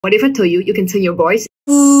What if I told you can turn your voice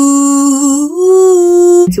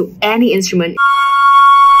into any instrument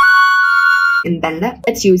in BandLab?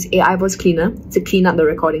 Let's use AI Voice Cleaner to clean up the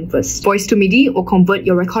recording first. Voice-to-MIDI will convert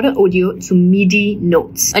your recorded audio to MIDI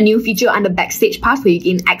notes. A new feature under Backstage Pass where you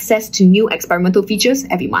gain access to new experimental features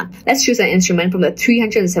every month. Let's choose an instrument from the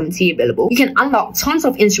 370 available. You can unlock tons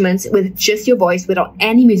of instruments with just your voice without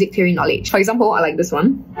any music theory knowledge. For example, I like this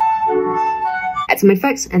one. Add some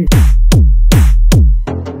effects and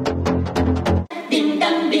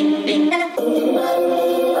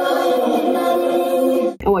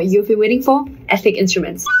and what you've been waiting for? Epic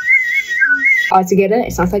instruments. All together,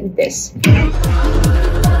 it sounds like this.